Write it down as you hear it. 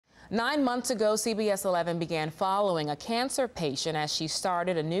9 months ago, CBS 11 began following a cancer patient as she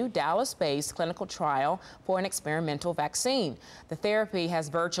started a new Dallas-based clinical trial for an experimental vaccine. The therapy has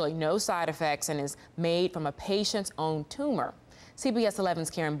virtually no side effects and is made from a patient's own tumor. CBS 11's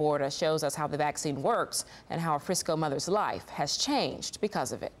Karen Borda shows us how the vaccine works and how a Frisco mother's life has changed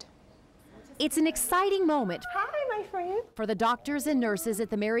because of it. It's an exciting moment. Hi, my friend. For the doctors and nurses at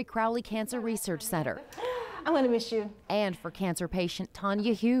the Mary Crowley Cancer Research Center. I'm going to miss you. And for cancer patient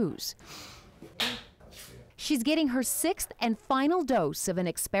Tonya Hughes. She's getting her 6th and final dose of an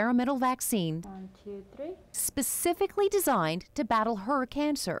experimental vaccine 1, 2, 3. specifically designed to battle her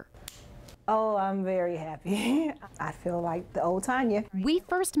cancer. Oh, I'm very happy. I feel like the old Tonya. We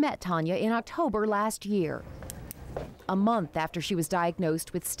first met Tonya in October last year, a month after she was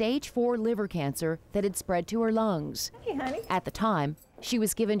diagnosed with stage 4 liver cancer that had spread to her lungs. Hey, honey. At the time, she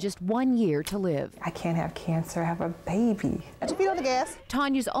was given just 1 year to live. I can't have cancer, have a baby. Put your feet on the gas.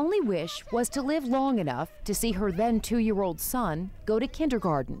 Tonya's only wish was to live long enough to see her then 2-year-old son go to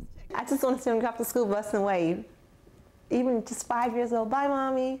kindergarten. I just want to see him drop the school bus and wave. Even just 5 years old. Bye,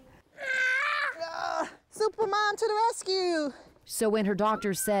 Mommy. Super mom to the rescue. So when her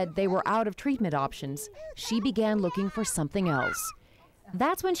doctor said they were out of treatment options, she began looking for something else.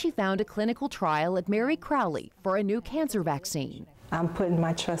 That's when she found a clinical trial at Mary Crowley for a new cancer vaccine. I'm putting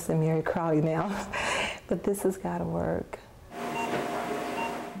my trust in Mary Crowley now, but this has got to work.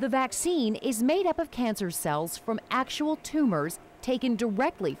 The vaccine is made up of cancer cells from actual tumors taken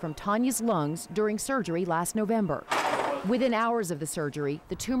directly from Tonya's lungs during surgery last November. Within hours of the surgery,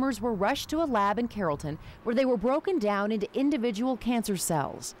 the tumors were rushed to a lab in Carrollton where they were broken down into individual cancer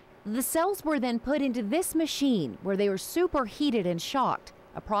cells. The cells were then put into this machine where they were superheated and shocked,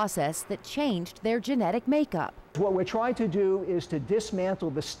 a process that changed their genetic makeup. What we're trying to do is to dismantle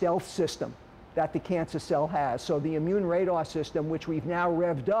the stealth system that the cancer cell has. So the immune radar system, which we've now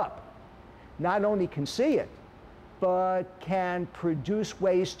revved up, not only can see it, but can produce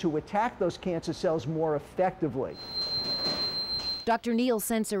ways to attack those cancer cells more effectively. Dr. Neil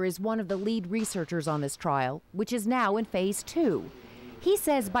Sensor is one of the lead researchers on this trial, which is now in phase 2. He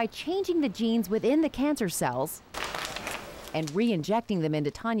says by changing the genes within the cancer cells and re-injecting them into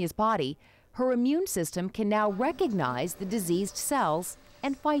Tonya's body, her immune system can now recognize the diseased cells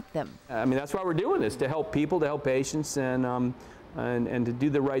and fight them. I mean, that's why we're doing this, to help people, to help patients, and to do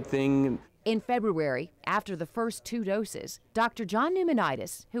the right thing. In February, after the first 2 doses, Dr. John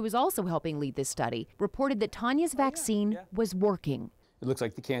Pneumonitis, who is also helping lead this study, reported that Tonya's vaccine was working. It looks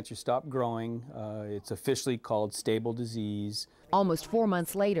like the cancer stopped growing. It's officially called stable disease. Almost 4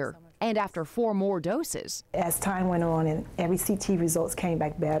 months later, and after 4 more doses. As time went on and every CT results came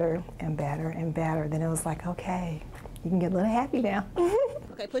back better and better and better, then it was like, okay, you can get a little happy now.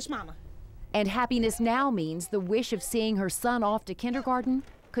 Okay, push mama. And happiness now means the wish of seeing her son off to kindergarten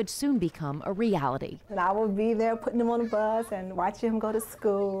could soon become a reality. And I will be there putting him on the bus and watching him go to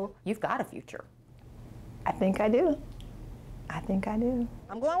school. You've got a future. I think I do. I think I do.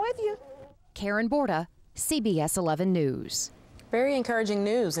 I'm going with you. Karen Borda, CBS 11 News. Very encouraging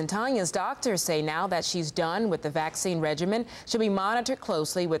news, and Tonya's doctors say now that she's done with the vaccine regimen, she'll be monitored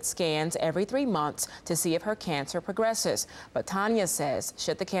closely with scans every 3 months to see if her cancer progresses. But Tonya says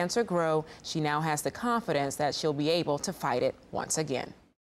should the cancer grow, she now has the confidence that she'll be able to fight it once again.